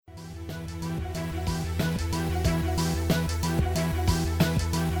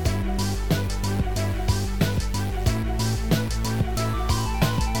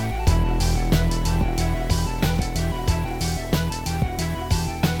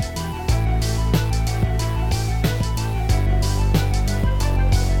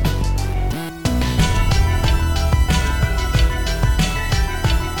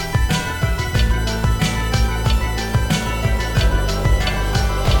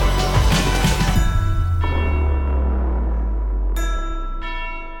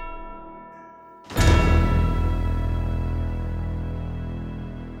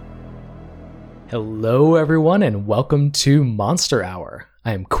Hello, everyone, and welcome to Monster Hour.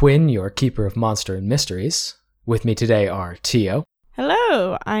 I am Quinn, your keeper of monster and mysteries. With me today are Tio.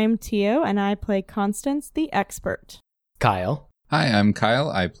 Hello, I'm Tio, and I play Constance the Expert. Kyle. Hi, I'm Kyle.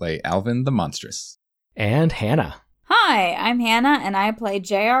 I play Alvin the Monstrous. And Hannah. Hi, I'm Hannah, and I play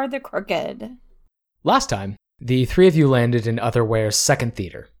JR the Crooked. Last time, the three of you landed in Otherware's second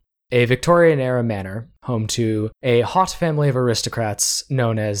theater, a Victorian-era manor home to a hot family of aristocrats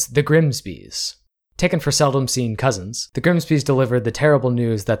known as the Grimsbys. Taken for seldom-seen cousins, the Grimsbys delivered the terrible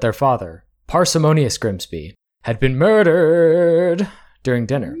news that their father, Parsimonius Grimsby, had been murdered during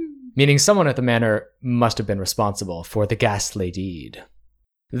dinner, meaning someone at the manor must have been responsible for the ghastly deed.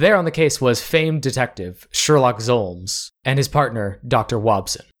 There on the case was famed detective Sherlock Zolmes and his partner, Dr.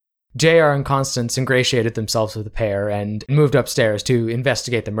 Wobson. JR and Constance ingratiated themselves with the pair and moved upstairs to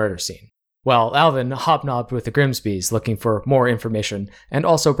investigate the murder scene, while Alvin hobnobbed with the Grimsbys looking for more information and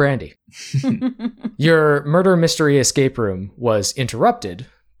also brandy. Your murder mystery escape room was interrupted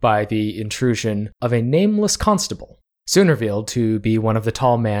by the intrusion of a nameless constable, soon revealed to be one of the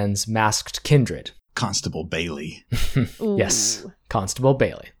tall man's masked kindred. Constable Bailey. Yes, Constable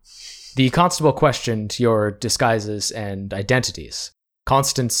Bailey. The constable questioned your disguises and identities.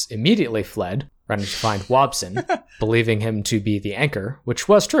 Constance immediately fled, running to find Wobson, believing him to be the anchor, which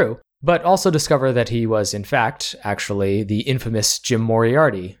was true, but also discovered that he was, in fact, actually the infamous Jim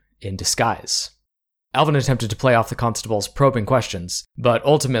Moriarty in disguise. Alvin attempted to play off the constable's probing questions, but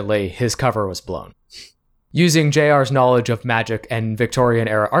ultimately his cover was blown. Using JR's knowledge of magic and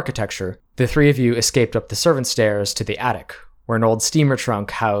Victorian-era architecture, the three of you escaped up the servant stairs to the attic, where an old steamer trunk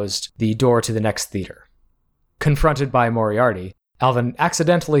housed the door to the next theater. Confronted by Moriarty, Alvin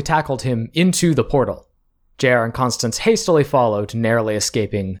accidentally tackled him into the portal. JR and Constance hastily followed, narrowly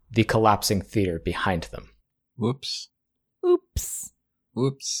escaping the collapsing theater behind them. Whoops. Oops.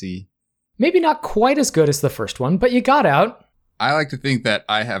 Whoopsie. Maybe not quite as good as the first one, but you got out. I like to think that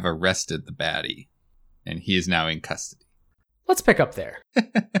I have arrested the baddie, and he is now in custody. Let's pick up there.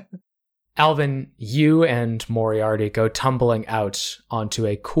 Alvin, you and Moriarty go tumbling out onto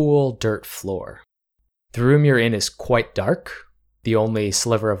a cool dirt floor. The room you're in is quite dark, the only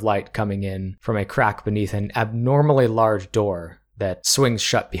sliver of light coming in from a crack beneath an abnormally large door that swings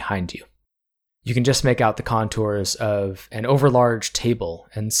shut behind you. You can just make out the contours of an overlarge table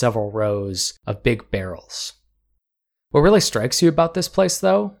and several rows of big barrels. What really strikes you about this place,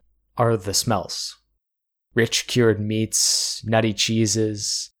 though, are the smells. Rich cured meats, nutty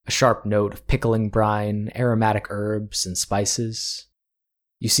cheeses, a sharp note of pickling brine, aromatic herbs and spices.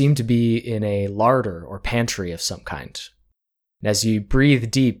 You seem to be in a larder or pantry of some kind. And as you breathe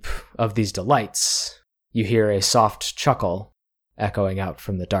deep of these delights, you hear a soft chuckle echoing out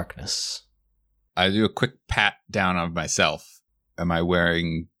from the darkness. I do a quick pat down on myself. Am I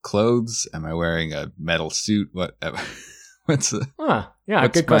wearing clothes? Am I wearing a metal suit? What's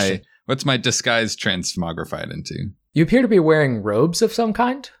good question. What's my disguise transmogrified into? You appear to be wearing robes of some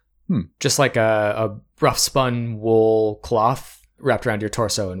kind. Just like a rough spun wool cloth wrapped around your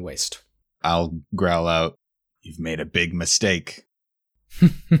torso and waist. I'll growl out, "You've made a big mistake."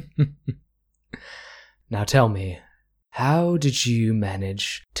 Now tell me, how did you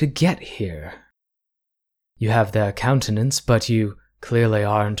manage to get here? You have their countenance, but you clearly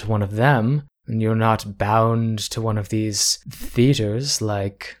aren't one of them, and you're not bound to one of these theaters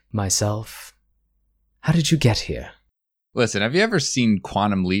like myself. How did you get here? Listen, have you ever seen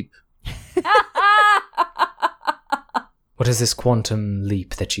Quantum Leap? What is this quantum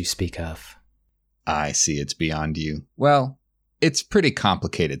leap that you speak of? I see it's beyond you. Well, it's pretty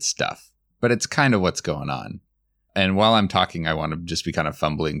complicated stuff, but it's kind of what's going on. And while I'm talking, I want to just be kind of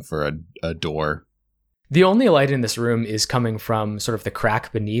fumbling for a door. The only light in this room is coming from sort of the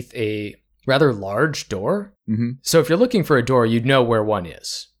crack beneath a rather large door. Mm-hmm. So if you're looking for a door, you'd know where one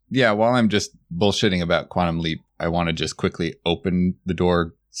is. Yeah, while I'm just bullshitting about Quantum Leap, I want to just quickly open the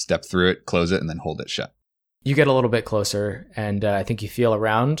door, step through it, close it, and then hold it shut. You get a little bit closer, and I think you feel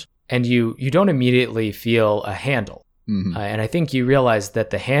around, and you don't immediately feel a handle. Mm-hmm. And I think you realize that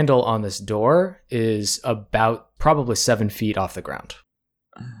the handle on this door is about probably 7 feet off the ground.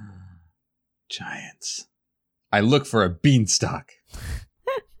 Giants. I look for a beanstalk.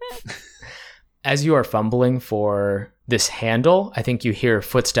 As you are fumbling for this handle, I think you hear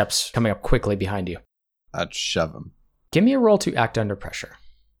footsteps coming up quickly behind you. I'd shove them. Give me a roll to act under pressure.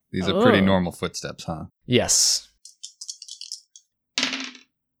 These are pretty normal footsteps, huh? Yes.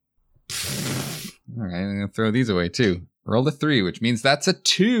 All right, I'm going to throw these away too. Rolled a 3, which means that's a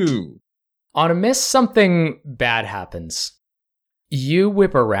 2. On a miss, something bad happens. You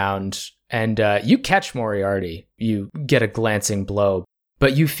whip around and you catch Moriarty. You get a glancing blow,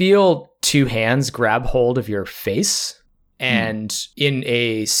 but you feel two hands grab hold of your face, and in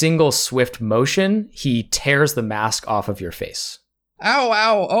a single swift motion, he tears the mask off of your face. Ow,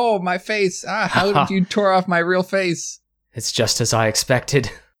 ow, oh, my face. How did you tore off my real face? It's just as I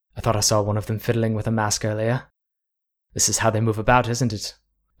expected. I thought I saw one of them fiddling with a mask earlier. This is how they move about, isn't it?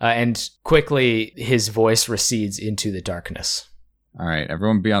 And quickly, his voice recedes into the darkness. All right,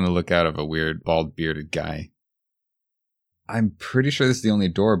 everyone be on the lookout of a weird, bald-bearded guy. I'm pretty sure this is the only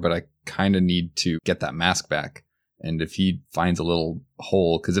door, but I kind of need to get that mask back. And if he finds a little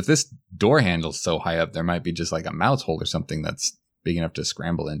hole, because if this door handle's so high up, there might be just like a mouse hole or something that's big enough to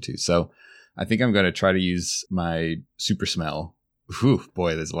scramble into. So I think I'm going to try to use my super smell. Whew,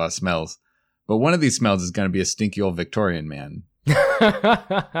 boy, there's a lot of smells. But one of these smells is going to be a stinky old Victorian man.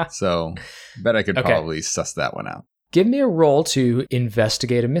 So I bet I could probably suss that one out. Give me a roll to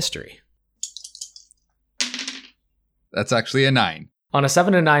investigate a mystery. That's actually a 9. On a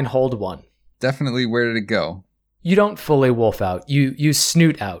 7 to 9, hold 1. Definitely, where did it go? You don't fully wolf out. You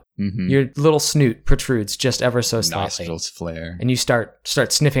snoot out. Mm-hmm. Your little snoot protrudes just ever so slightly. Nostrils flare. And you start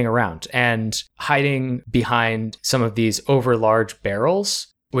sniffing around and hiding behind some of these overlarge barrels,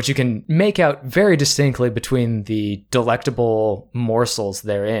 which you can make out very distinctly between the delectable morsels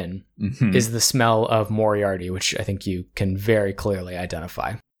therein, is the smell of Moriarty, which I think you can very clearly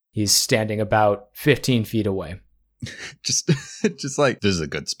identify. He's standing about 15 feet away. just like, this is a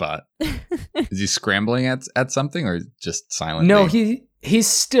good spot. Is he scrambling at something or just silently? No, he's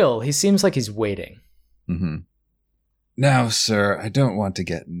still. He seems like he's waiting. Mm-hmm. Now, sir, I don't want to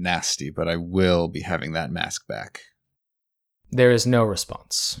get nasty, but I will be having that mask back. There is no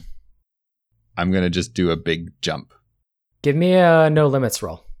response. I'm going to just do a big jump. Give me a no limits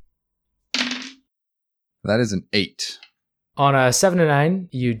roll. That is an 8. On a 7 to 9,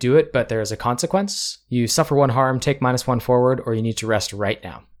 you do it, but there is a consequence. You suffer 1 harm, take -1 forward, or you need to rest right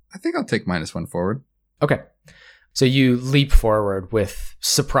now. I think I'll take -1 forward. Okay. So you leap forward with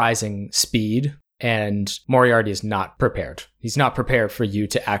surprising speed, and Moriarty is not prepared. He's not prepared for you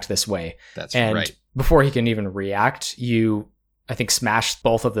to act this way. That's and right. Before he can even react, you, I think, smash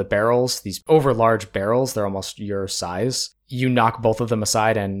both of the barrels, these overlarge barrels. They're almost your size. You knock both of them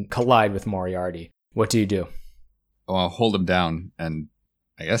aside and collide with Moriarty. What do you do? Oh, I'll hold him down and,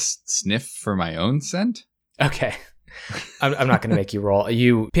 I guess, sniff for my own scent? Okay. I'm not going to make you roll.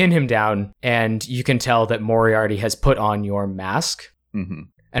 You pin him down, and you can tell that Moriarty has put on your mask. Mm-hmm.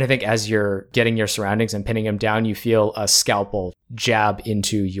 And I think as you're getting your surroundings and pinning him down, you feel a scalpel jab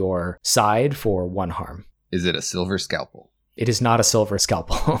into your side for 1 harm. Is it a silver scalpel? It is not a silver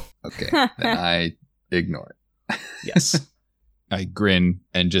scalpel. Okay, then I ignore it. Yes. I grin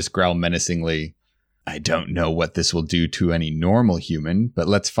and just growl menacingly. I don't know what this will do to any normal human, but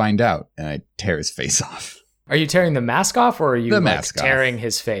let's find out. And I tear his face off. Are you tearing the mask off, or are you tearing off.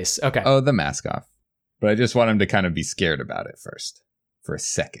 his face? Okay. Oh, the mask off. But I just want him to kind of be scared about it first. For a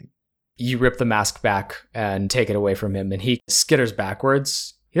second. You rip the mask back and take it away from him, and he skitters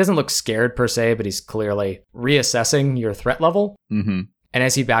backwards. He doesn't look scared per se, but he's clearly reassessing your threat level. Mm-hmm. And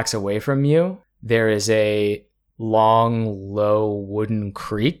as he backs away from you, there is a long, low wooden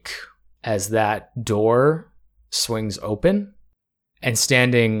creak as that door swings open. And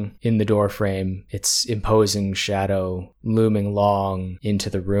standing in the door frame, its imposing shadow looming long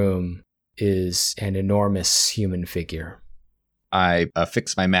into the room, is an enormous human figure. I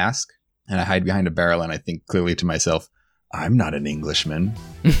fix my mask and I hide behind a barrel and I think clearly to myself, I'm not an Englishman.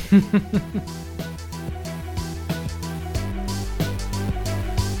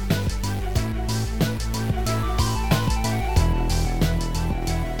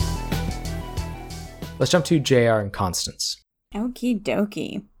 Let's jump to JR and Constance. Okie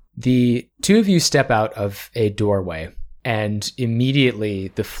dokie. The two of you step out of a doorway, and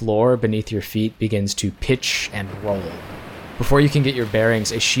immediately the floor beneath your feet begins to pitch and roll. Before you can get your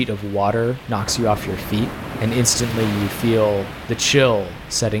bearings, a sheet of water knocks you off your feet, and instantly you feel the chill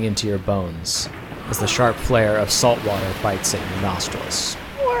setting into your bones as the sharp flare of salt water bites at your nostrils.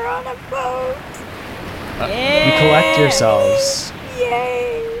 We're on a boat. You collect yourselves.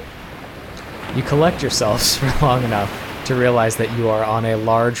 Yay! You collect yourselves for long enough to realize that you are on a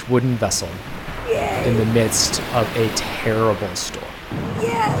large wooden vessel in the midst of a terrible storm.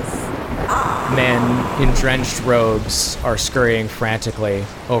 Yes! Men in drenched robes are scurrying frantically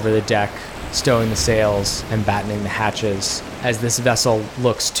over the deck, stowing the sails and battening the hatches as this vessel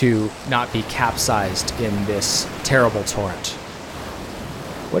looks to not be capsized in this terrible torrent.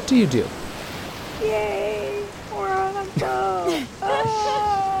 What do you do? Yay! We're on a boat.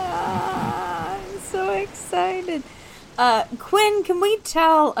 I'm so excited. Quinn, can we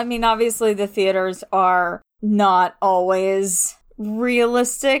tell? I mean, obviously the theaters are not always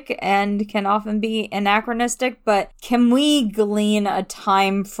realistic and can often be anachronistic, but can we glean a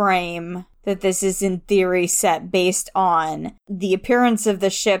time frame that this is in theory set based on the appearance of the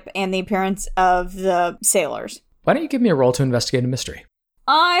ship and the appearance of the sailors? Why don't you give me a roll to investigate a mystery?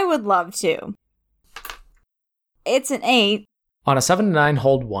 I would love to. It's an 8. On a 7 to 9,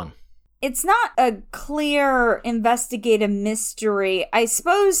 hold 1. It's not a clear investigative mystery. I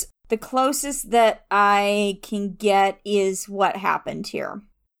suppose the closest that I can get is what happened here.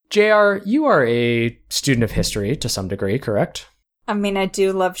 JR, you are a student of history to some degree, correct? I mean, I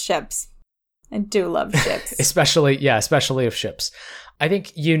do love ships. I do love ships. especially of ships. I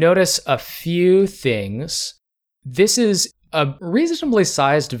think you notice a few things. This is a reasonably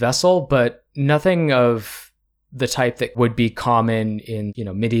sized vessel, but nothing of the type that would be common in,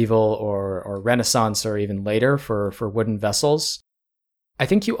 medieval or Renaissance or even later for wooden vessels. I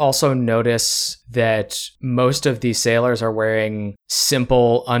think you also notice that most of these sailors are wearing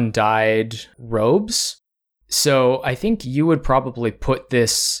simple, undyed robes. So I think you would probably put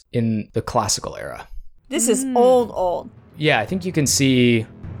this in the classical era. This is old. Yeah, I think you can see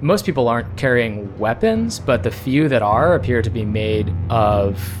most people aren't carrying weapons, but the few that are appear to be made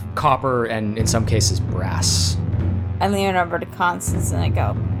of copper and, in some cases, brass. I lean over to Constance and I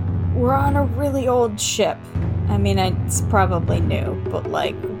go, we're on a really old ship. I mean, it's probably new, but,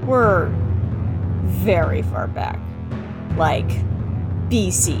 we're very far back.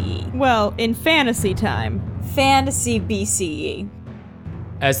 BCE. Well, in fantasy time. Fantasy BCE.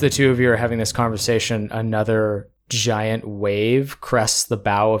 As the two of you are having this conversation, another giant wave crests the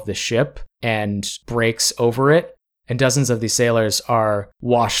bow of the ship and breaks over it, and dozens of these sailors are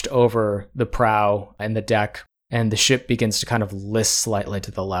washed over the prow and the deck, and the ship begins to kind of list slightly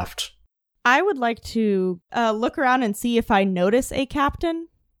to the left. I would like to look around and see if I notice a captain.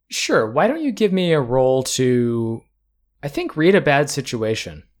 Sure, why don't you give me a roll to, I think, read a bad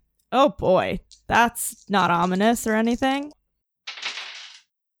situation. Oh boy, that's not ominous or anything.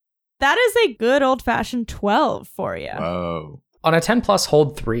 That is a good old-fashioned 12 for you. Whoa. On a 10 plus,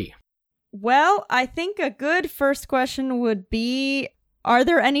 hold 3. Well, I think a good first question would be, are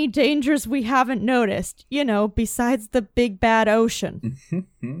there any dangers we haven't noticed? Besides the big bad ocean.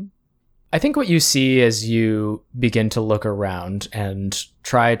 I think what you see as you begin to look around and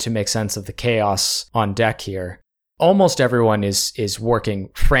try to make sense of the chaos on deck here, almost everyone is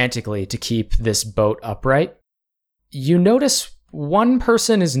working frantically to keep this boat upright. You notice one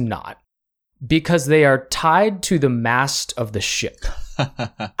person is not, because they are tied to the mast of the ship.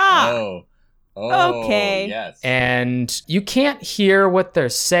 Oh, okay. Yes. And you can't hear what they're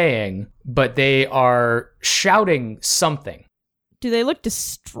saying, but they are shouting something. Do they look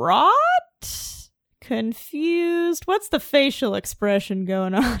distraught? Confused? What's the facial expression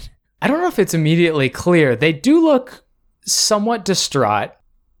going on? I don't know if it's immediately clear. They do look somewhat distraught,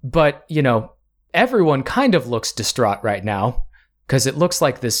 but, everyone kind of looks distraught right now, because it looks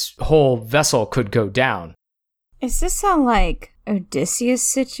like this whole vessel could go down. Is this a, Odysseus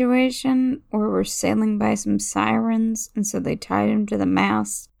situation where we're sailing by some sirens and so they tied him to the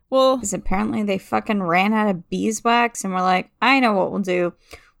mast? Well, Because apparently they fucking ran out of beeswax and we're like, I know what we'll do.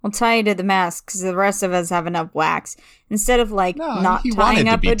 We'll tie you to the mast because the rest of us have enough wax. Instead of not he tying wanted to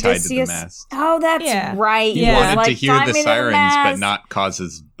up be tied to the Odysseus. mast. Oh, that's Yeah. right. He Yeah. wanted Like, to hear tie the me to sirens, but mast. not cause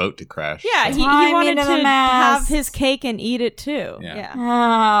his boat to crash. yeah, so. he Tie me wanted to to the have mast. his cake and eat it too. Yeah.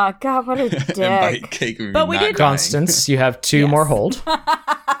 Oh, God, what a And dick. bite cake would be But we not did- crying. Constance, you have 2 more hold.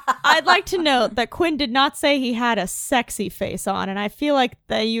 I'd like to note that Quinn did not say he had a sexy face on, and I feel like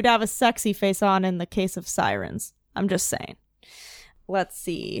that you'd have a sexy face on in the case of sirens. I'm just saying. Let's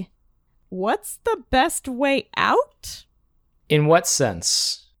see. What's the best way out? In what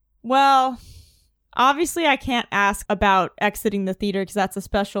sense? Well, obviously I can't ask about exiting the theater because that's a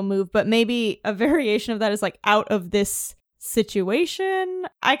special move, but maybe a variation of that is out of this situation.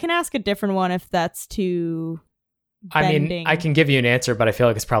 I can ask a different one if that's too bending. I can give you an answer, but I feel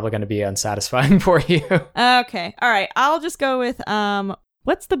like it's probably going to be unsatisfying for you. Okay. All right. I'll just go with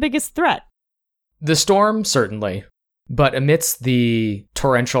what's the biggest threat? The storm, certainly. But amidst the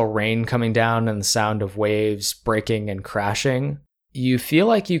torrential rain coming down and the sound of waves breaking and crashing, you feel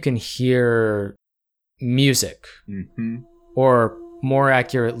like you can hear music, or more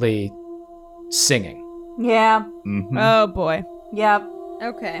accurately, singing. Yeah. Oh boy. Yep.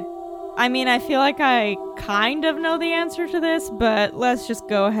 Okay. I mean, I feel like I kind of know the answer to this, but let's just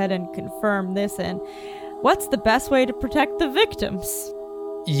go ahead and confirm this in. What's the best way to protect the victims?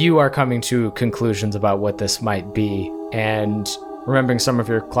 You are coming to conclusions about what this might be, and remembering some of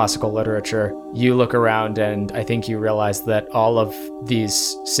your classical literature, you look around and I think you realize that all of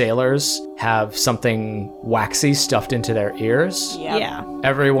these sailors have something waxy stuffed into their ears. Yep. Yeah.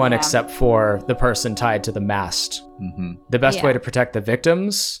 Everyone Yeah. except for the person tied to the mast. The best Yeah. way to protect the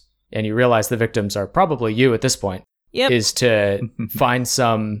victims, and you realize the victims are probably you at this point, Yep. is to find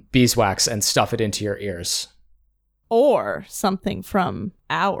some beeswax and stuff it into your ears. Or something from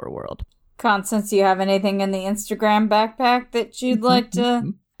our world. Constance, you have anything in the Instagram backpack that you'd like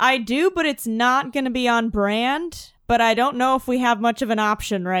to? I do, but it's not going to be on brand. But I don't know if we have much of an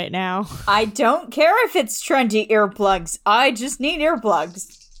option right now. I don't care if it's trendy earplugs. I just need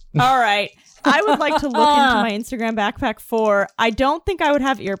earplugs. All right. I would like to look into my Instagram backpack for, I don't think I would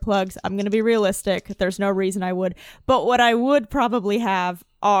have earplugs. I'm going to be realistic. There's no reason I would. But what I would probably have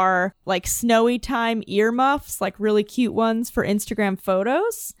are like snowy time earmuffs, like really cute ones for Instagram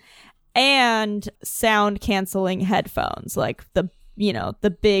photos, and sound canceling headphones, like the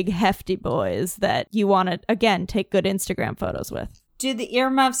big hefty boys that you want to, again, take good Instagram photos with. Do the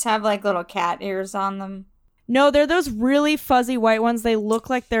earmuffs have like little cat ears on them? No, they're those really fuzzy white ones. They look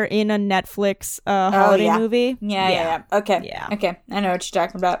like they're in a Netflix holiday yeah. movie. Yeah. Okay. Yeah. Okay. I know what you're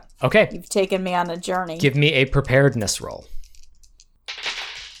talking about. Okay, You've taken me on a journey. give me a preparedness roll.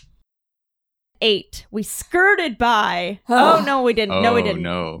 8. We skirted by. Oh, no, we didn't. No, we didn't.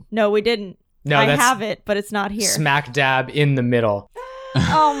 No. No, we didn't. No, I that's have it, but it's not here. smack dab in the middle.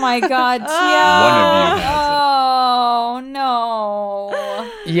 Oh my god, Oh. yeah. One of you has Oh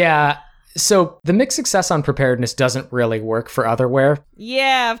no. Yeah, so the mixed success on preparedness doesn't really work for otherware.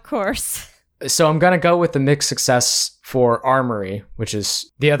 Yeah, of course. So I'm going to go with the mixed success for armory, which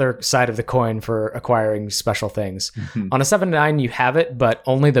is the other side of the coin for acquiring special things. On a 7 to 9, you have it, but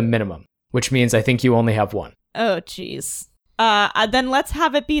only the minimum, which means I think you only have one. Oh, jeez. Then let's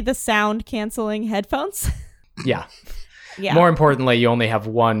have it be the sound canceling headphones. Yeah. Yeah. More importantly, you only have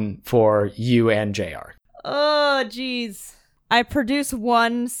one for you and JR. Oh, jeez. I produce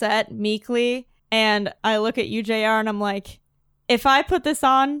one set meekly, and I look at you, JR, and I'm like, if I put this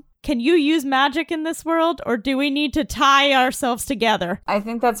on, can you use magic in this world, or do we need to tie ourselves together? I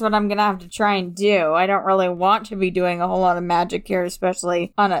think that's what I'm gonna have to try and do. I don't really want to be doing a whole lot of magic here,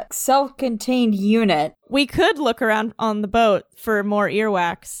 especially on a self-contained unit. We could look around on the boat for more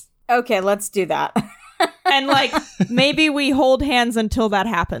earwax. Okay, let's do that. And, like, maybe we hold hands until that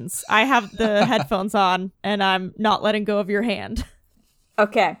happens. I have the headphones on, and I'm not letting go of your hand.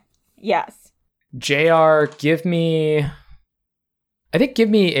 Okay. Yes. JR, give me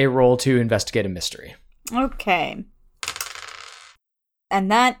a roll to investigate a mystery. Okay.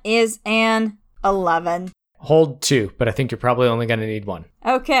 And that is an 11. Hold 2, but I think you're probably only going to need 1.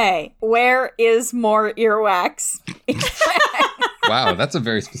 Okay. Where is more earwax? Wow, that's a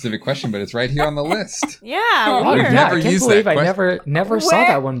very specific question, but it's right here on the list. Yeah, Oh, We've weird. never I can't used believe that I question. never saw Where-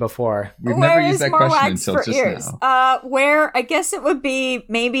 that one before. We've never Where used is that more question wax until for just ears? now. Where, I guess it would be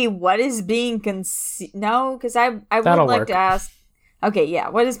maybe what is being concealed. No, because I would That'll like work. to ask. Okay, yeah,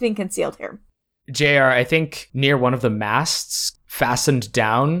 what is being concealed here? JR, I think near one of the masts, fastened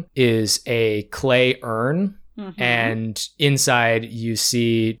down, is a clay urn, Mm-hmm. and inside you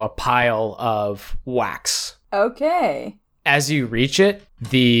see a pile of wax. Okay. As you reach it,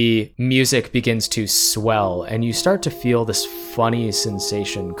 the music begins to swell, and you start to feel this funny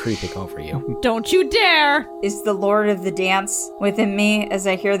sensation creeping over you. Don't you dare! Is the Lord of the Dance within me as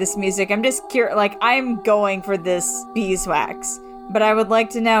I hear this music? I'm just curious, like, I'm going for this beeswax. But I would like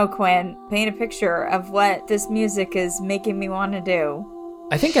to know, Quinn, paint a picture of what this music is making me want to do.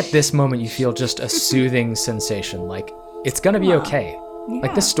 I think at this moment you feel just a soothing sensation, like it's gonna be okay.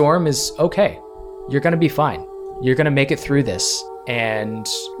 Like the storm is okay. You're gonna be fine. You're gonna make it through this, and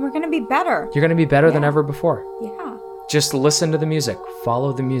We're gonna be better. you're gonna be better than ever before. Yeah. Just listen to the music,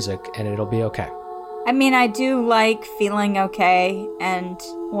 follow the music, and it'll be okay. I mean, I do like feeling okay and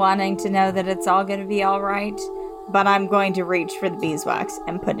wanting to know that it's all gonna be all right, but I'm going to reach for the beeswax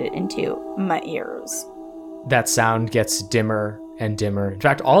and put it into my ears. That sound gets dimmer and dimmer. In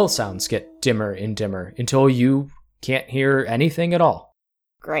fact, all sounds get dimmer and dimmer until you can't hear anything at all.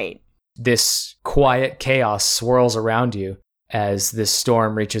 Great. This quiet chaos swirls around you as this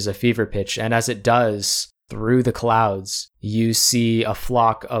storm reaches a fever pitch, and as it does, through the clouds, you see a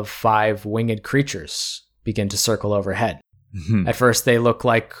flock of 5 winged creatures begin to circle overhead. At first, they look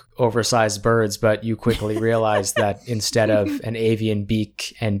like oversized birds, but you quickly realize that instead of an avian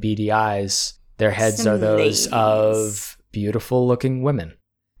beak and beady eyes, their heads Some are those ladies. of beautiful-looking women.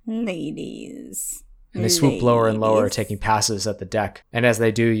 Ladies. And they swoop lower and lower, Ladies. taking passes at the deck. And as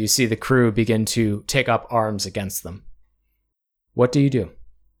they do, you see the crew begin to take up arms against them. What do you do?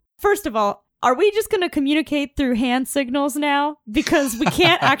 First of all, Are we just going to communicate through hand signals now? Because we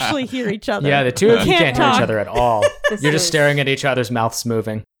can't actually hear each other. Yeah, the two of you can't hear talk. each other at all. This You're just is- staring at each other's mouths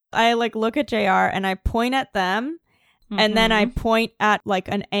moving. I like look at JR and I point at them, and then I point at like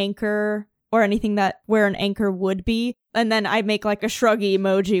an anchor or anything that where an anchor would be, and then I make like a shruggy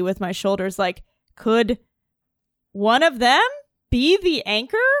emoji with my shoulders, like, could one of them be the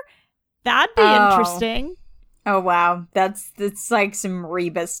anchor? That'd be interesting. Oh wow, that's like some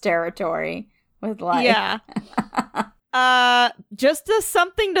Rebus territory with like Yeah. Just as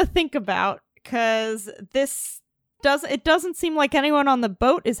something to think about, because it doesn't seem like anyone on the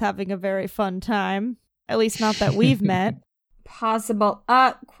boat is having a very fun time. At least not that we've met. possible.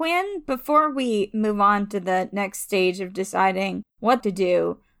 Quinn, before we move on to the next stage of deciding what to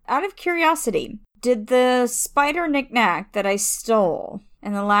do, out of curiosity, did the spider knickknack that I stole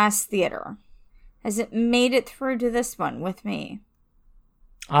in the last theater, has it made it through to this one with me?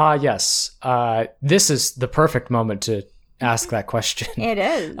 Yes. This is the perfect moment to ask that question. It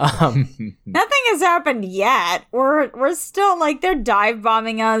is. Um, Nothing has happened yet. We're still like they're dive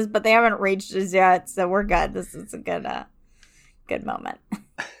bombing us, but they haven't reached us yet, so we're good. This is a good moment.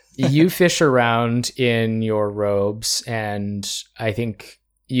 you fish around in your robes, and I think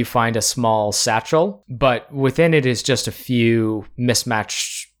you find a small satchel, but within it is just a few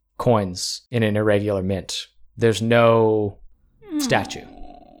mismatched coins in an irregular mint. There's no statue.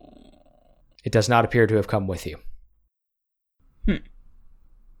 It does not appear to have come with you.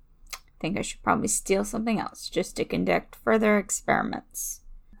 Think I should probably steal something else just to conduct further experiments.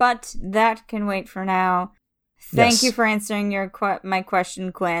 But that can wait for now. Thank Yes. you for answering my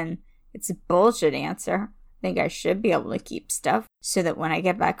question, Quinn. It's a bullshit answer. I think I should be able to keep stuff so that when I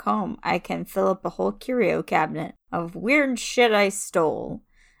get back home, I can fill up a whole curio cabinet of weird shit I stole.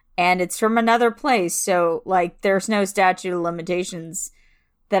 And it's from another place, so, like, there's no statute of limitations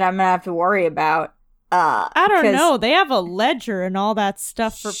that I'm gonna have to worry about. I don't 'cause- know. They have a ledger and all that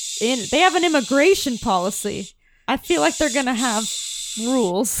stuff they have an immigration policy. I feel like they're gonna have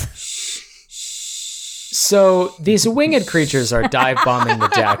rules. So these winged creatures are dive bombing the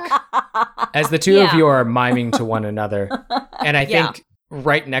deck as the two of Yeah. you are miming to one another. And I Yeah. think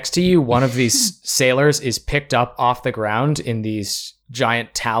right next to you, one of these sailors is picked up off the ground in these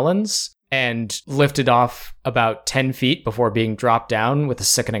giant talons and lifted off about 10 feet before being dropped down with a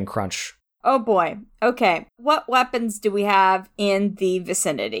sickening crunch. Oh boy. Okay. What weapons do we have in the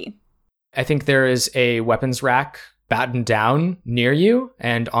vicinity? I think there is a weapons rack battened down near you,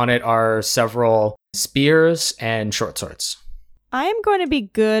 and on it are several spears and short swords. I am going to be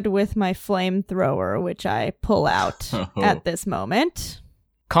good with my flamethrower, which I pull out at this moment.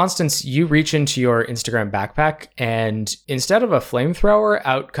 Constance, you reach into your Instagram backpack, and instead of a flamethrower,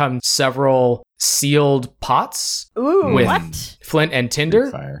 out come several sealed pots Ooh. with What? flint and tinder,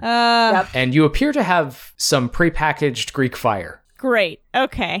 Fire. Yep. and you appear to have some prepackaged Greek fire. Great.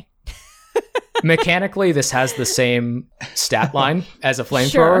 Okay. Mechanically, this has the same stat line as a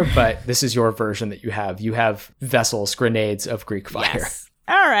flamethrower, Sure. but this is your version that you have. You have vessels, grenades of Greek fire. Yes.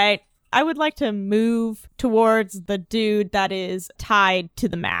 All right. I would like to move towards the dude that is tied to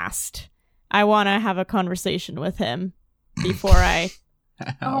the mast. I want to have a conversation with him before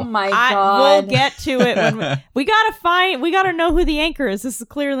Oh my we'll god. get to it when we gotta know who the anchor is. This is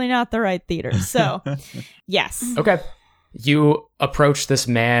clearly not the right theater. So, yes. Okay. You approach this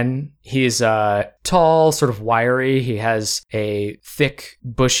man. He's tall, sort of wiry. He has a thick,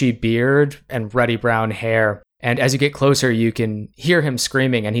 bushy beard and ruddy brown hair. And as you get closer, you can hear him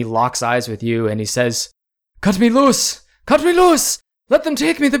screaming, and he locks eyes with you, and he says, "Cut me loose! Cut me loose! Let them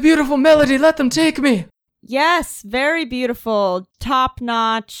take me, the beautiful melody! Let them take me!" Yes, very beautiful. Top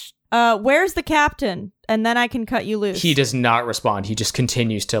notch. Where's the captain? And then I can cut you loose. He does not respond. He just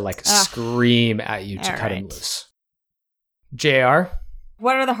continues to, scream at you to All cut him right. loose. JR?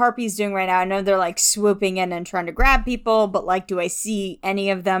 What are the harpies doing right now? I know they're like swooping in and trying to grab people, but like, do I see any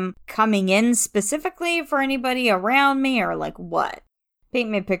of them coming in specifically for anybody around me, or like what? Paint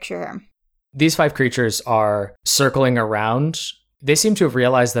me a picture here. These 5 creatures are circling around. They seem to have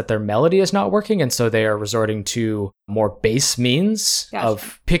realized that their melody is not working, and so they are resorting to more base means Gotcha.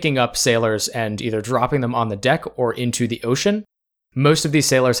 of picking up sailors and either dropping them on the deck or into the ocean. Most of these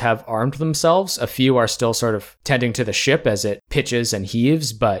sailors have armed themselves. A few are still sort of tending to the ship as it pitches and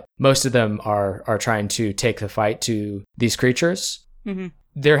heaves, but most of them are trying to take the fight to these creatures. Mm-hmm.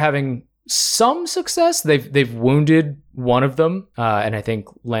 They're having some success. They've wounded one of them, and I think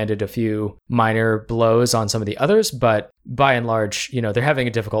landed a few minor blows on some of the others. But by and large, they're having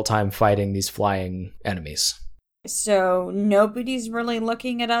a difficult time fighting these flying enemies. So nobody's really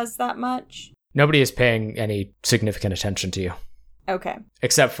looking at us that much? Nobody is paying any significant attention to you, Okay.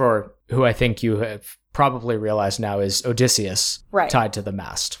 except for who I think you have probably realized now is Odysseus, Right. tied to the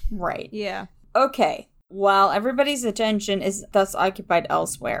mast. Right. Yeah. Okay. While everybody's attention is thus occupied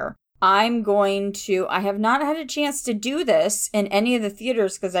elsewhere, I have not had a chance to do this in any of the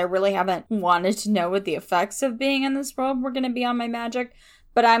theaters because I really haven't wanted to know what the effects of being in this world were going to be on my magic,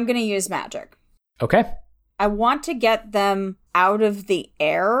 but I'm going to use magic. Okay. I want to get them out of the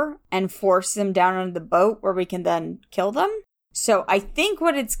air and force them down onto the boat where we can then kill them. So I think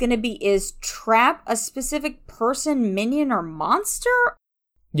what it's going to be is trap a specific person, minion, or monster.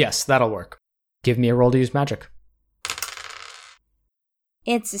 Yes, that'll work. Give me a roll to use magic.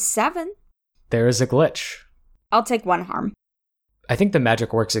 It's a 7. There is a glitch. I'll take 1 harm. I think the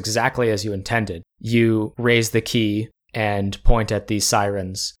magic works exactly as you intended. You raise the key and point at these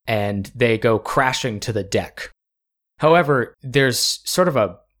sirens, and they go crashing to the deck. However, there's sort of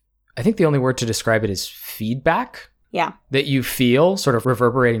I think the only word to describe it is feedback. Yeah. That you feel sort of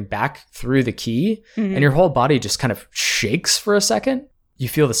reverberating back through the key, Mhm. and your whole body just kind of shakes for a second. You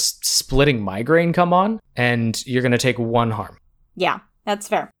feel the splitting migraine come on, and you're going to take 1 harm. Yeah, that's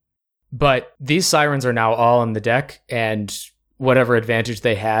fair. But these sirens are now all on the deck, and whatever advantage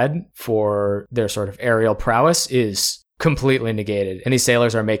they had for their sort of aerial prowess is completely negated, and these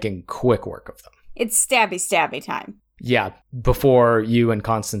sailors are making quick work of them. It's stabby time. Yeah, before you and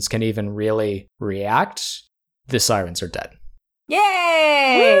Constance can even really react, the sirens are dead.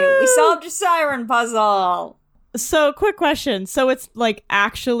 Yay! Woo! We solved a siren puzzle. So, quick question. So it's like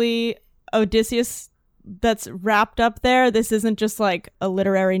actually Odysseus that's wrapped up there? This isn't just like a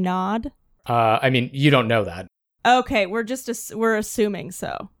literary nod? I mean, you don't know that. Okay, we're assuming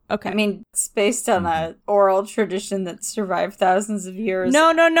so. Okay. I mean, it's based on a oral tradition that survived thousands of years.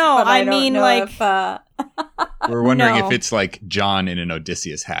 No. but I don't mean, know like, We're wondering No. if it's like John in an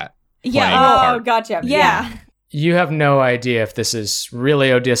Odysseus hat. yeah. playing a Oh, part. gotcha. Yeah. You have no idea if this is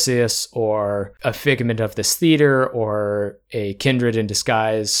really Odysseus or a figment of this theater or a kindred in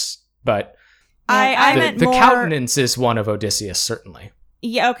disguise, but I the, meant the more. countenance is one of Odysseus, certainly.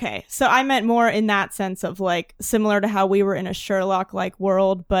 Yeah, okay. So I meant more in that sense of like similar to how we were in a Sherlock-like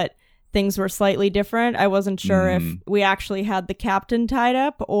world, but things were slightly different. I wasn't sure if we actually had the captain tied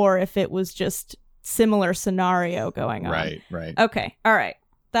up or if it was just similar scenario going on. Right. Okay. All right.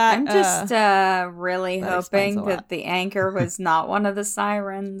 That I'm just really that explains hoping a lot. that the anchor was not one of the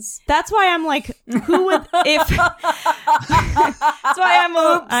sirens. that's why I'm like, who would if? That's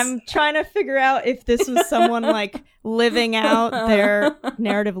why I'm trying to figure out if this was someone like living out their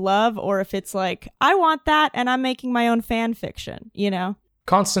narrative love, or if it's like I want that and I'm making my own fan fiction. You know.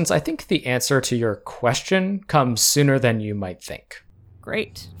 Constance, I think the answer to your question comes sooner than you might think.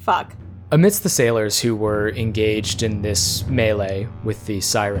 Great. Fuck. Amidst the sailors who were engaged in this melee with the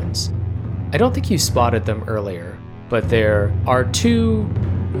sirens, I don't think you spotted them earlier, but there are 2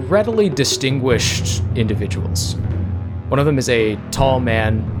 readily distinguished individuals. One of them is a tall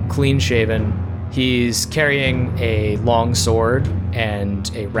man, clean-shaven. He's carrying a long sword and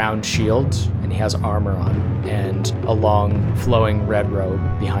a round shield, and he has armor on, and a long, flowing red robe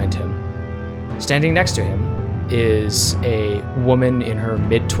behind him. Standing next to him is a woman in her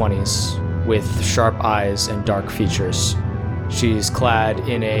mid-20s with sharp eyes and dark features. She's clad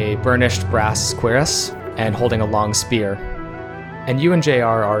in a burnished brass cuirass and holding a long spear. And you and JR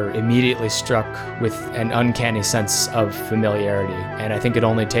are immediately struck with an uncanny sense of familiarity, and I think it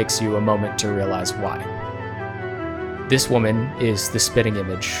only takes you a moment to realize why. This woman is the spitting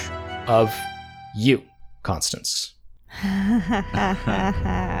image of you, Constance.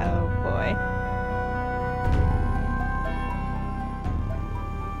 Oh boy.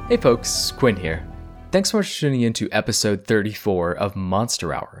 Hey folks, Quinn here. Thanks so much for tuning in to episode 34 of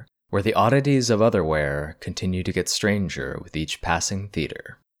Monster Hour, where the oddities of Otherwhere continue to get stranger with each passing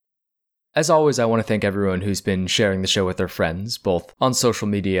theater. As always, I want to thank everyone who's been sharing the show with their friends, both on social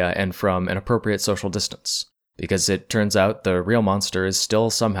media and from an appropriate social distance, because it turns out the real monster is still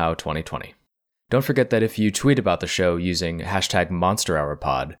somehow 2020. Don't forget that if you tweet about the show using hashtag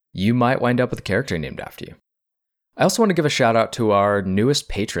MonsterHourPod, you might wind up with a character named after you. I also want to give a shout out to our newest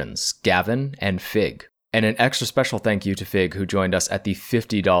patrons, Gavin and Fig, and an extra special thank you to Fig who joined us at the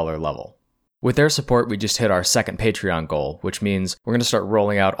 $50 level. With their support, we just hit our second Patreon goal, which means we're going to start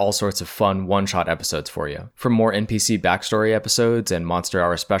rolling out all sorts of fun one-shot episodes for you, from more NPC backstory episodes and Monster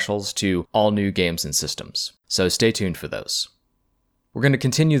Hour specials to all new games and systems. So stay tuned for those. We're going to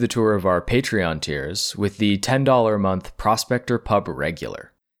continue the tour of our Patreon tiers with the $10 a month Prospector Pub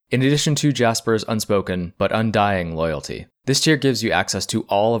Regular. In addition to Jasper's unspoken but undying loyalty, this tier gives you access to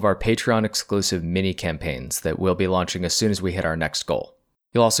all of our Patreon-exclusive mini-campaigns that we'll be launching as soon as we hit our next goal.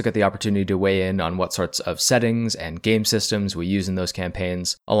 You'll also get the opportunity to weigh in on what sorts of settings and game systems we use in those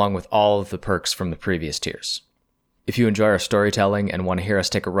campaigns, along with all of the perks from the previous tiers. If you enjoy our storytelling and want to hear us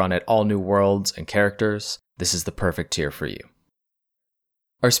take a run at all new worlds and characters, this is the perfect tier for you.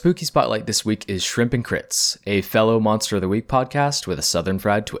 Our spooky spotlight this week is Shrimp and Crits, a fellow Monster of the Week podcast with a southern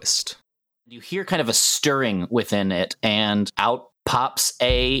fried twist. You hear kind of a stirring within it, and out pops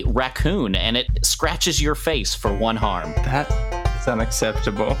a raccoon, and it scratches your face for one harm. That is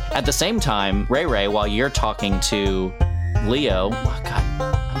unacceptable. At the same time, Ray, while you're talking to Leo, oh God,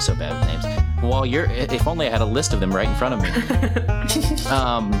 I'm so bad with names. If only I had a list of them right in front of me.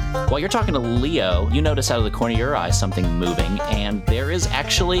 While you're talking to Leo, you notice out of the corner of your eye something moving, and there is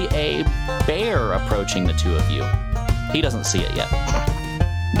actually a bear approaching the two of you. He doesn't see it yet.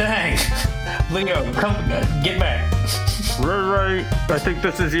 Dang! Leo, come, get back. Ray, I think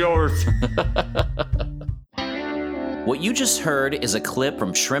this is yours. What you just heard is a clip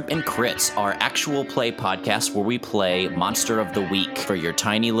from Shrimp and Crits, our actual play podcast where we play Monster of the Week for your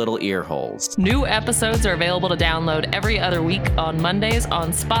tiny little ear holes. New episodes are available to download every other week on Mondays on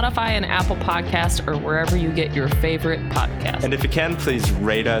Spotify and Apple Podcasts or wherever you get your favorite podcasts. And if you can, please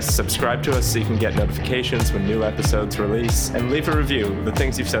rate us, subscribe to us so you can get notifications when new episodes release, and leave a review. The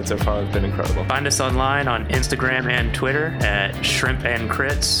things you've said so far have been incredible. Find us online on Instagram and Twitter at Shrimp and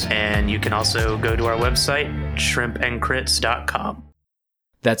Crits, and you can also go to our website, shrimpandcrits.com.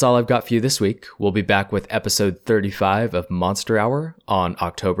 That's all I've got for you this week. We'll be back with episode 35 of Monster Hour on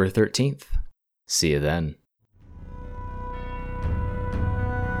October 13th. See you then.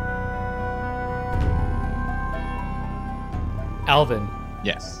 Alvin.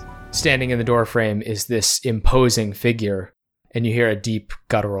 Yes. Standing in the doorframe is this imposing figure, and you hear a deep,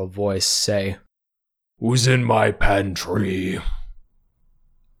 guttural voice say, "Who's in my pantry?"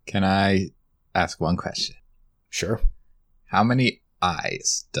 Can I ask one question? Sure. How many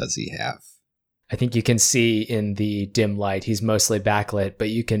eyes does he have? I think you can see in the dim light, he's mostly backlit, but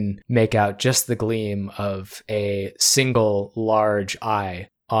you can make out just the gleam of a single large eye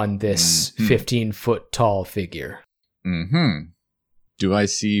on this 15-foot tall figure. Mm-hmm. Do I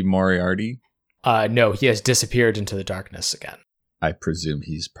see Moriarty? No, he has disappeared into the darkness again. I presume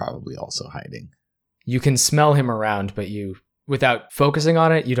he's probably also hiding. You can smell him around, but without focusing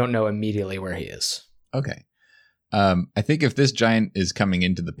on it, you don't know immediately where he is. Okay. I think if this giant is coming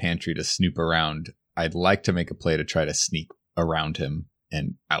into the pantry to snoop around, I'd like to make a play to try to sneak around him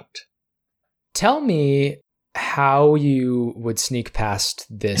and out. Tell me how you would sneak past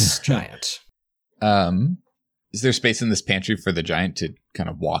this giant. Is there space in this pantry for the giant to kind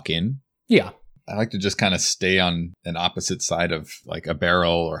of walk in? Yeah. I like to just kind of stay on an opposite side of like a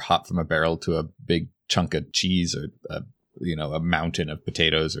barrel or hop from a barrel to a big chunk of cheese or a mountain of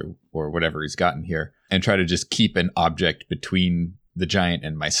potatoes or whatever he's gotten here, and try to just keep an object between the giant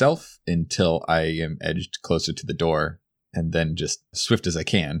and myself until I am edged closer to the door, and then just swift as I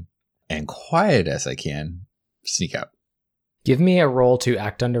can and quiet as I can, sneak out. Give me a roll to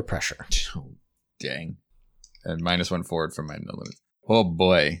act under pressure. Oh, dang. And -1 forward from my no limits. Oh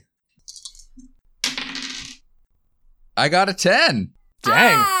boy. I got a 10.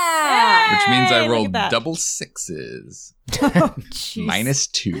 Dang. Which means I rolled double sixes. Oh,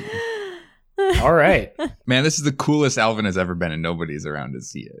 -2. All right. Man, this is the coolest Alvin has ever been, and nobody's around to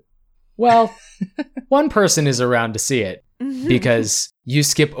see it. Well, one person is around to see it because you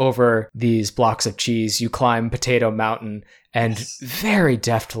skip over these blocks of cheese, you climb Potato Mountain, and very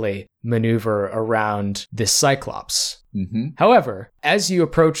deftly maneuver around this Cyclops. Mm-hmm. However, as you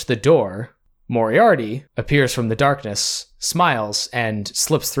approach the door, Moriarty appears from the darkness, smiles, and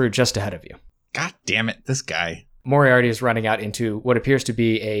slips through just ahead of you. God damn it, this guy. Moriarty is running out into what appears to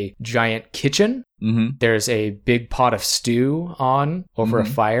be a giant kitchen. Mm-hmm. There's a big pot of stew on over a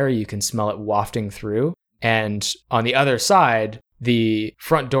fire. You can smell it wafting through. And on the other side, the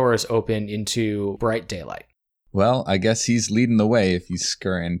front door is open into bright daylight. Well, I guess he's leading the way if he's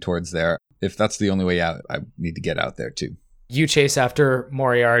scurrying towards there. If that's the only way out, I need to get out there too. You chase after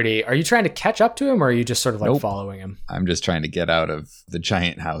Moriarty. Are you trying to catch up to him, or are you just sort of like following him? I'm just trying to get out of the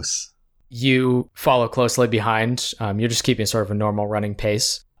giant house. You follow closely behind. You're just keeping sort of a normal running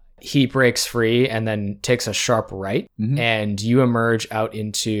pace. He breaks free and then takes a sharp right, and you emerge out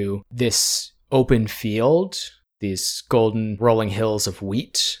into this open field, these golden rolling hills of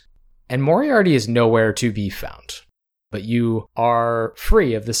wheat. And Moriarty is nowhere to be found, but you are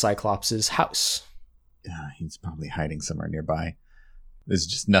free of the Cyclops' house. He's probably hiding somewhere nearby. There's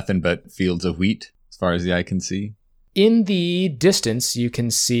just nothing but fields of wheat as far as the eye can see. In the distance, you can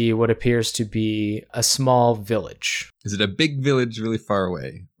see what appears to be a small village. Is it a big village really far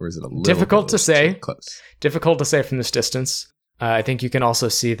away? Or is it a little Difficult to say. Close? Difficult to say from this distance. I think you can also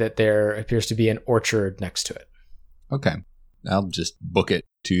see that there appears to be an orchard next to it. Okay. I'll just book it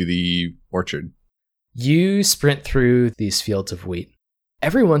to the orchard. You sprint through these fields of wheat.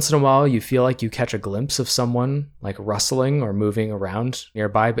 Every once in a while, you feel like you catch a glimpse of someone, like rustling or moving around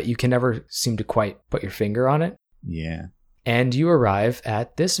nearby, but you can never seem to quite put your finger on it. Yeah. And you arrive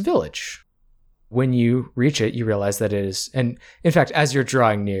at this village. When you reach it, you realize that it is, and in fact, as you're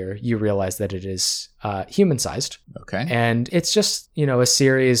drawing near, you realize that it is human-sized. Okay. And it's just, a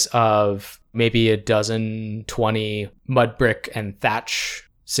series of maybe 20 mud brick and thatch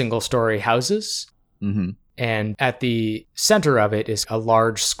single-story houses. Mm-hmm. And at the center of it is a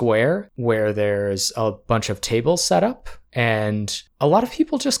large square where there's a bunch of tables set up and a lot of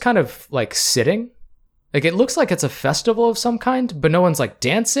people just kind of like sitting. Like it looks like it's a festival of some kind, but no one's like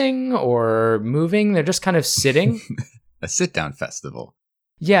dancing or moving. They're just kind of sitting. A sit-down festival.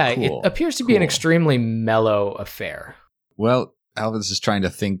 Yeah, Cool. It appears to be an extremely mellow affair. Well, Alvin's just trying to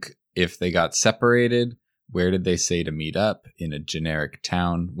think if they got separated. Where did they say to meet up? In a generic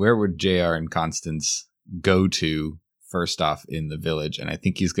town? Where would JR and Constance go to first off in the village? And I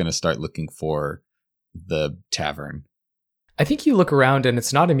think he's going to start looking for the tavern. I think you look around and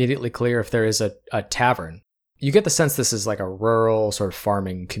it's not immediately clear if there is a tavern. You get the sense this is like a rural sort of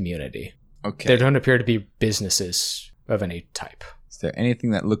farming community. Okay. There don't appear to be businesses of any type. Is there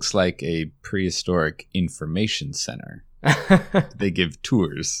anything that looks like a prehistoric information center? They give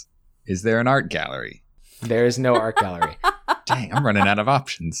tours. Is there an art gallery? There is no art gallery. Dang, I'm running out of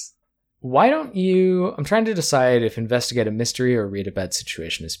options. Why don't you... I'm trying to decide if investigate a mystery or read a bad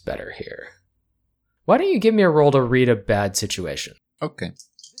situation is better here. Why don't you give me a roll to read a bad situation? Okay.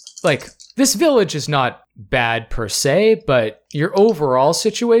 Like, this village is not bad per se, but your overall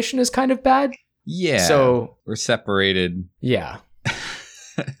situation is kind of bad. Yeah. So... we're separated. Yeah.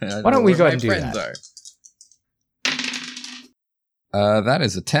 Why don't we go ahead and do that? That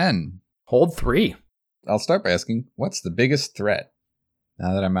is a 10. Hold 3. I'll start by asking, what's the biggest threat?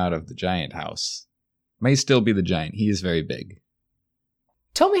 Now that I'm out of the giant house. May still be the giant. He is very big.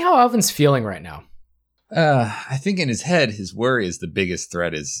 Tell me how Alvin's feeling right now. I think in his head, his worry is the biggest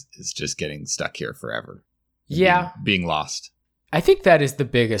threat is just getting stuck here forever. Yeah. Being lost. I think that is the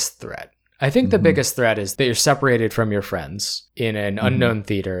biggest threat. I think the biggest threat is that you're separated from your friends in an unknown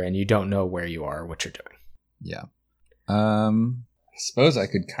theater and you don't know where you are or what you're doing. Yeah. I suppose I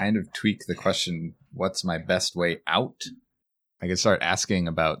could kind of tweak the question, what's my best way out? I could start asking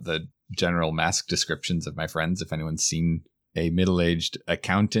about the general mask descriptions of my friends, if anyone's seen a middle-aged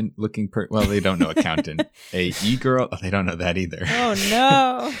accountant looking well, they don't know accountant. A e-girl? Oh, they don't know that either. Oh,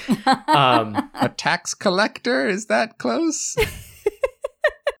 no. A tax collector? Is that close?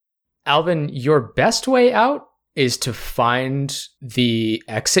 Alvin, your best way out is to find the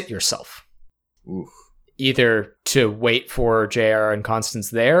exit yourself. Oof. Either to wait for JR and Constance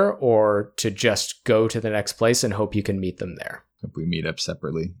there or to just go to the next place and hope you can meet them there. Hope we meet up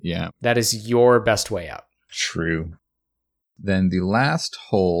separately. Yeah. That is your best way out. True. Then the last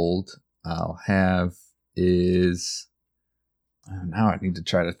hold I'll have is... now I need to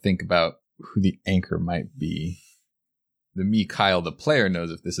try to think about who the anchor might be. Kyle, the player,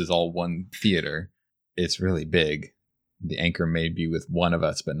 knows if this is all one theater. It's really big. The anchor may be with one of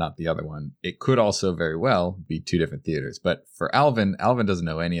us, but not the other one. It could also very well be 2 different theaters. But for Alvin doesn't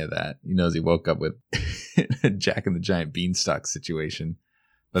know any of that. He knows he woke up with a Jack and the Giant beanstalk situation.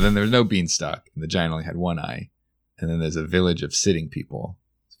 But then there's no beanstalk, and the giant only had one eye. And then there's a village of sitting people.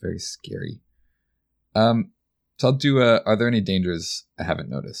 It's very scary. So I'll do, are there any dangers I haven't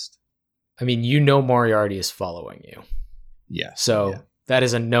noticed? I mean, you know Moriarty is following you. Yeah. So that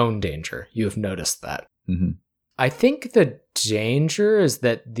is a known danger. You have noticed that. Mm-hmm. I think the danger is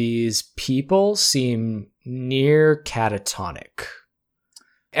that these people seem near catatonic.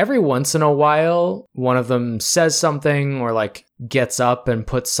 Every once in a while, one of them says something or like gets up and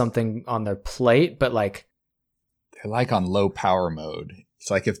puts something on their plate, but like... they're like on low power mode.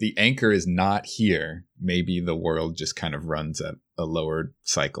 It's like if the anchor is not here, maybe the world just kind of runs at a lower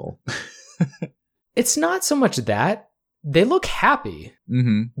cycle. It's not so much that. They look happy,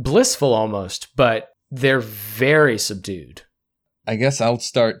 blissful almost, but they're very subdued. I guess I'll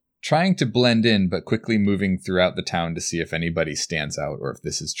start trying to blend in, but quickly moving throughout the town to see if anybody stands out or if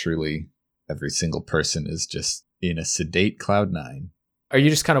this is truly every single person is just in a sedate cloud 9. Are you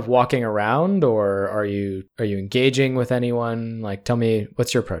just kind of walking around or are you engaging with anyone? Like, tell me,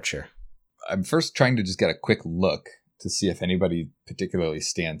 what's your approach here? I'm first trying to just get a quick look to see if anybody particularly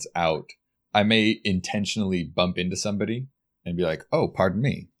stands out. I may intentionally bump into somebody and be like, oh, pardon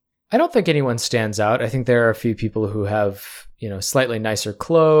me. I don't think anyone stands out. I think there are a few people who have, slightly nicer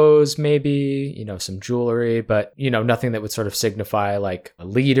clothes, maybe, some jewelry, but, nothing that would sort of signify like a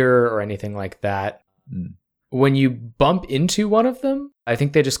leader or anything like that. Mm. When you bump into one of them, I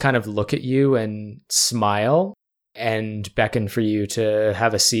think they just kind of look at you and smile and beckon for you to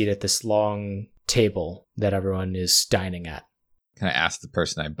have a seat at this long table that everyone is dining at. Can I ask the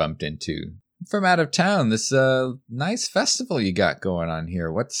person I bumped into? From out of town, this nice festival you got going on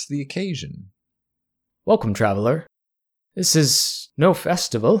here. What's the occasion? Welcome, traveler. This is no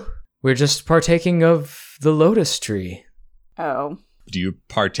festival. We're just partaking of the lotus tree. Oh. Do you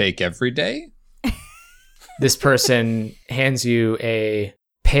partake every day? This person hands you a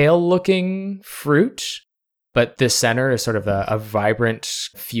pale-looking fruit, but the center is sort of a vibrant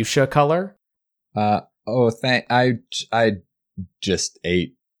fuchsia color. I just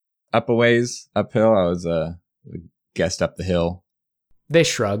ate up a ways uphill. I was a guest up the hill. They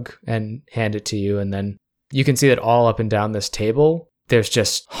shrug and hand it to you, and then you can see that all up and down this table, there's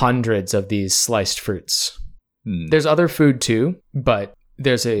just hundreds of these sliced fruits. There's other food too, but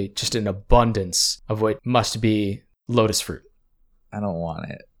there's just an abundance of what must be lotus fruit. I don't want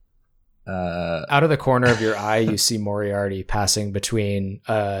it. Out of the corner of your eye, you see Moriarty passing between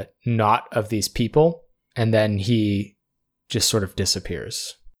a knot of these people, and then he just sort of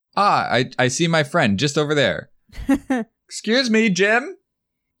disappears. I see my friend just over there. Excuse me, Jim?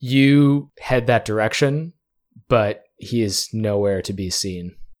 You head that direction, but he is nowhere to be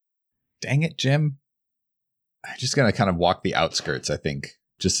seen. Dang it, Jim. I'm just going to kind of walk the outskirts, I think,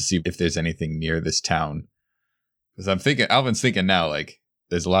 just to see if there's anything near this town. Because Alvin's thinking now, like,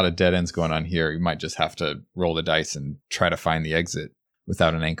 there's a lot of dead ends going on here. You might just have to roll the dice and try to find the exit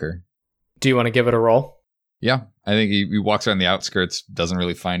without an anchor. Do you want to give it a roll? Yeah, I think he walks around the outskirts, doesn't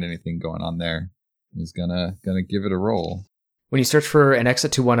really find anything going on there. He's gonna give it a roll. When you search for an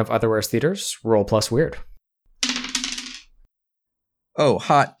exit to one of Otherware's theaters, roll plus weird. Oh,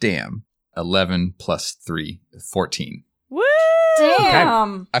 hot damn. 11 plus 3, 14. Woo!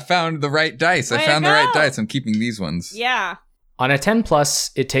 Damn. I found the right dice. Way I found to the right go. dice. I'm keeping these ones. Yeah. On a 10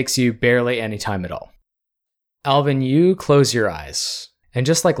 plus, it takes you barely any time at all. Alvin, you close your eyes, and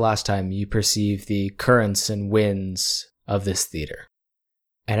just like last time, you perceive the currents and winds of this theater.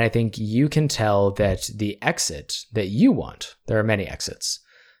 And I think you can tell that the exit that you want, there are many exits,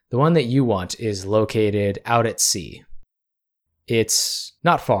 the one that you want is located out at sea. It's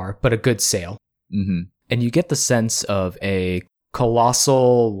not far, but a good sail. Mm-hmm. And you get the sense of a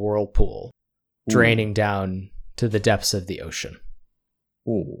colossal whirlpool draining down to the depths of the ocean.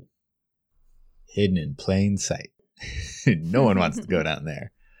 Ooh. Hidden in plain sight. No one wants to go down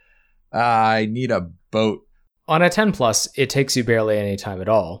there. I need a boat. On a 10 plus, it takes you barely any time at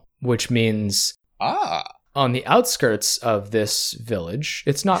all, which means on the outskirts of this village,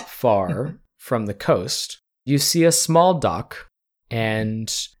 it's not far from the coast, you see a small dock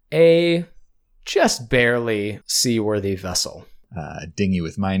and a just barely seaworthy vessel. A dinghy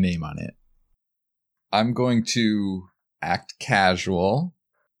with my name on it. I'm going to act casual,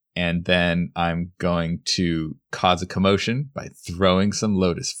 and then I'm going to cause a commotion by throwing some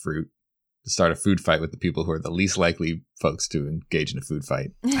lotus fruit to start a food fight with the people who are the least likely folks to engage in a food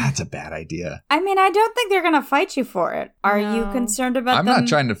fight. That's a bad idea. I mean, I don't think they're going to fight you for it. Are you No. concerned about I'm them? not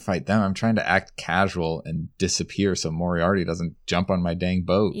trying to fight them. I'm trying to act casual and disappear so Moriarty doesn't jump on my dang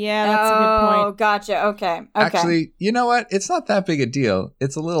boat. Yeah, that's a good Oh, point. gotcha. Okay. Actually, you know what? It's not that big a deal.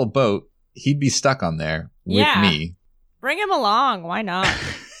 It's a little boat. He'd be stuck on there with Yeah. me. Bring him along. Why not?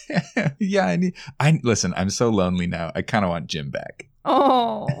 Yeah, listen, I'm so lonely now. I kind of want Jim back.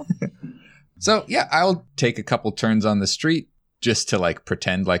 Oh. So, yeah, I'll take a couple turns on the street just to like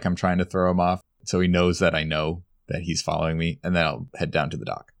pretend like I'm trying to throw him off so he knows that I know that he's following me, and then I'll head down to the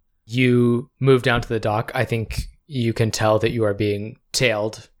dock. You move down to the dock. I think you can tell that you are being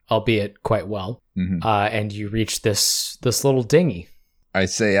tailed, albeit quite well. Mm-hmm. And you reach this little dinghy. I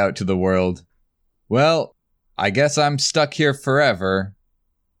say out to the world, well, I guess I'm stuck here forever.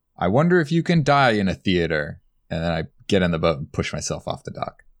 I wonder if you can die in a theater. And then I get in the boat and push myself off the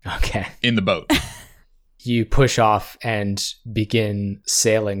dock. Okay. In the boat. You push off and begin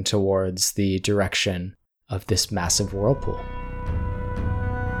sailing towards the direction of this massive whirlpool.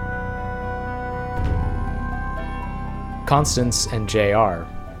 Constance and JR,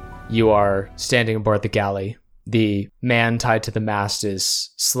 you are standing aboard the galley. The man tied to the mast is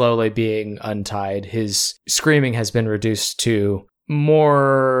slowly being untied. His screaming has been reduced to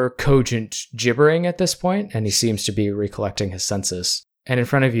more cogent gibbering at this point, and he seems to be recollecting his senses. And in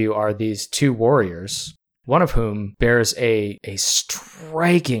front of you are these two warriors, one of whom bears a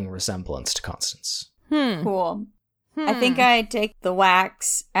striking resemblance to Constance. Hmm. Cool. I think I take the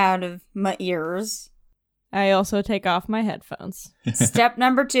wax out of my ears. I also take off my headphones. Step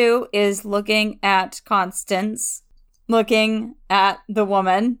number 2 is looking at Constance, looking at the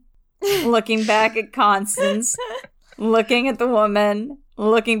woman, looking back at Constance, looking at the woman,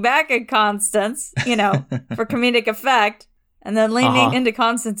 looking back at Constance, for comedic effect, and then leaning into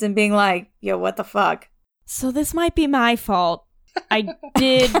Constance and being like, yo, what the fuck? So this might be my fault. I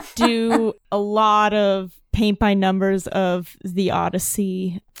did do a lot of paint by numbers of the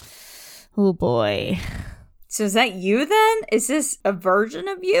Odyssey. Oh boy. So is that you then? Is this a version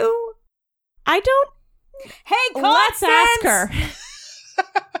of you? I don't... Hey, Constance! Let's ask her.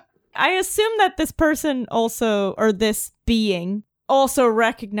 I assume that this person also, or this being, also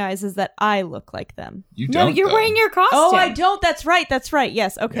recognizes that I look like them. You don't, No, you're though. wearing your costume. Oh, I don't. That's right.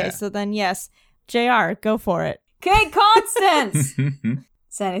 Yes. Okay, Yeah. so then yes. JR, go for it. Okay, Constance!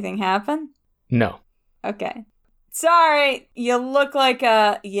 Does anything happen? No. Okay. Sorry, you look like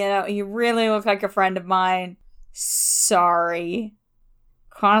you really look like a friend of mine. Sorry.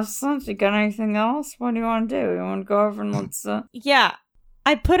 Constance, you got anything else? What do you want to do? You want to go over and let's, Yeah.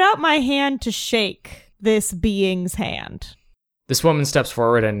 I put out my hand to shake this being's hand. This woman steps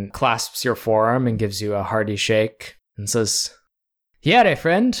forward and clasps your forearm and gives you a hearty shake and says, Yare,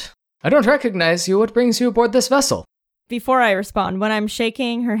 friend. I don't recognize you. What brings you aboard this vessel? Before I respond, when I'm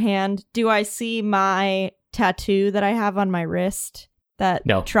shaking her hand, do I see my tattoo that I have on my wrist? That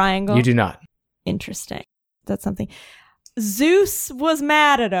No, triangle? You do not. Interesting. That's something. Zeus was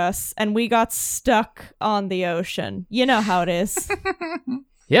mad at us and we got stuck on the ocean. You know how it is.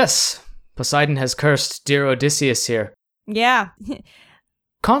 Yes, Poseidon has cursed dear Odysseus here. Yeah.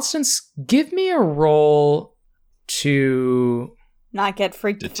 Constance, give me a roll to... not get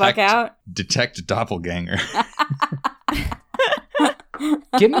freaked the fuck out? Detect doppelganger.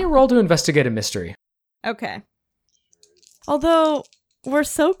 Give me a roll to investigate a mystery. Okay. Although we're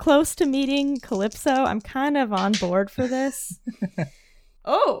so close to meeting Calypso, I'm kind of on board for this.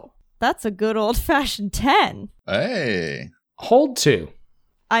 Oh, that's a good old-fashioned 10. Hey. Hold 2.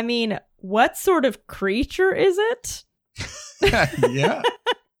 I mean, what sort of creature is it? Yeah.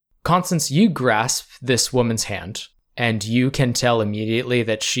 Constance, you grasp this woman's hand, and you can tell immediately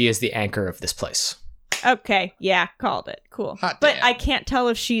that she is the anchor of this place. Okay, yeah, called it. Cool. Hot But damn. I can't tell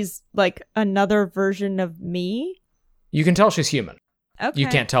if she's, like, another version of me. You can tell she's human. Okay. You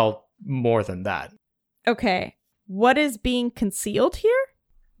can't tell more than that. Okay. What is being concealed here?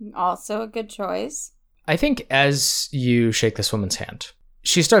 Also a good choice. I think as you shake this woman's hand,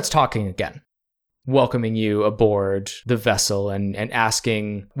 she starts talking again, welcoming you aboard the vessel and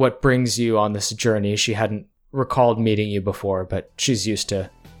asking what brings you on this journey. She hadn't recalled meeting you before, but she's used to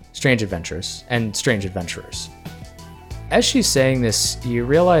strange adventures and strange adventurers. As she's saying this, you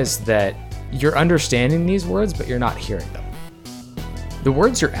realize that you're understanding these words, but you're not hearing them. The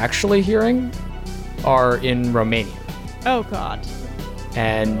words you're actually hearing are in Romanian. Oh, God.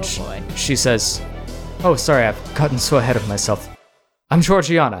 And Oh, boy. she says, "Oh, sorry, I've gotten so ahead of myself. I'm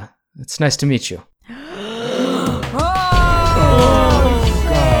Georgiana. It's nice to meet you."